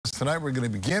Tonight we're going to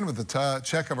begin with the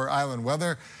check of our island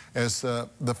weather as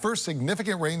the first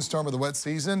significant rainstorm of the wet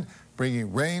season,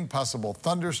 bringing rain, possible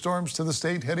thunderstorms to the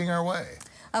state heading our way.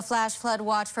 A flash flood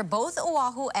watch for both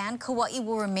Oahu and Kauai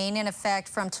will remain in effect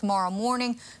from tomorrow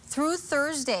morning through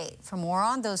Thursday. For more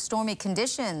on those stormy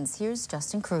conditions, here's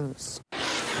Justin Cruz.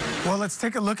 Well, let's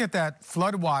take a look at that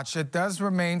flood watch. It does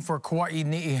remain for Kauai,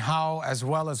 Niihau, as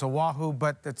well as Oahu,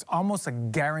 but it's almost a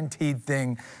guaranteed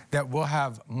thing that we'll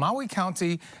have Maui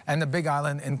County and the Big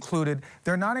Island included.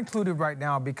 They're not included right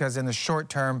now because in the short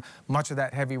term, much of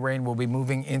that heavy rain will be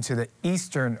moving into the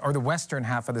eastern or the western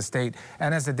half of the state.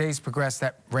 And as the days progress,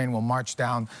 that rain will march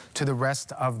down to the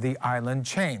rest of the island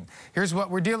chain. Here's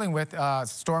what we're dealing with, a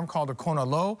storm called a Kona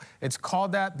Low. It's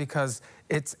called that because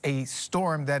it's a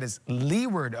storm that is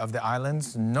leeward of the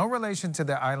islands, no relation to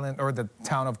the island or the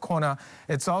town of Kona.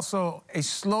 It's also a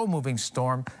slow-moving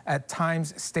storm, at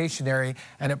times stationary,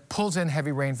 and it pulls in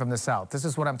heavy rain from the south. This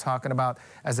is what I'm talking about.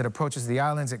 As it approaches the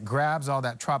islands, it grabs all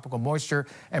that tropical moisture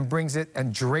and brings it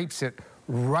and drapes it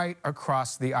right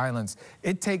across the islands.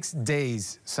 It takes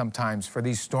days sometimes for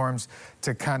these storms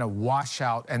to kind of wash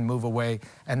out and move away,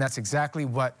 and that's exactly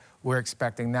what we're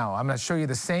expecting now. I'm going to show you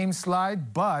the same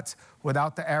slide, but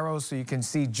without the arrows so you can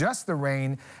see just the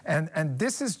rain. And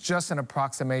this is just an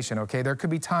approximation, okay? There could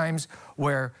be times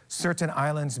where certain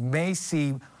islands may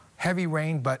see heavy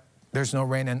rain, but there's no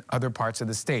rain in other parts of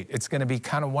the state. It's going to be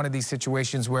kind of one of these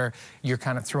situations where you're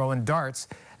kind of throwing darts,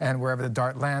 and wherever the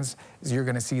dart lands, you're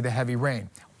going to see the heavy rain.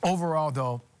 Overall,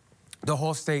 though, the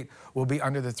whole state will be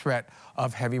under the threat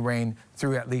of heavy rain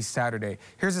through at least Saturday.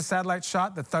 Here's a satellite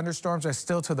shot. The thunderstorms are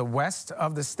still to the west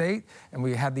of the state, and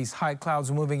we had these high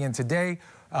clouds moving in today.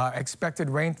 Expected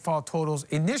rainfall totals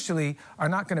initially are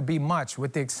not going to be much,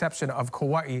 with the exception of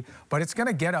Kauai, but it's going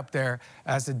to get up there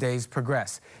as the days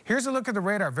progress. Here's a look at the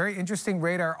radar. Very interesting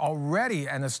radar already,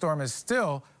 and the storm is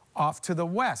still off to the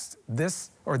west.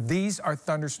 These are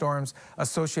thunderstorms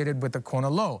associated with the Kona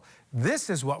Low. This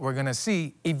is what we're going to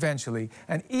see eventually.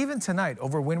 And even tonight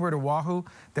over Windward, Oahu,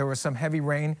 there was some heavy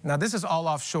rain. Now, this is all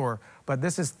offshore, but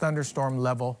this is thunderstorm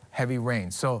level heavy rain.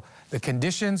 So the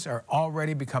conditions are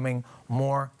already becoming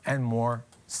more and more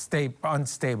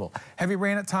unstable. Heavy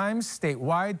rain at times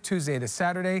statewide Tuesday to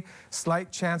Saturday.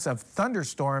 Slight chance of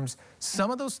thunderstorms.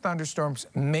 Some of those thunderstorms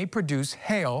may produce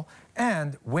hail,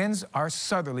 and winds are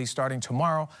southerly starting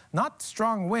tomorrow. Not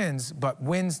strong winds, but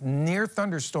winds near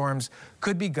thunderstorms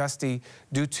could be gusty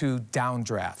due to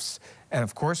downdrafts. And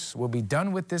of course, we'll be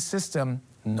done with this system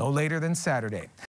no later than Saturday.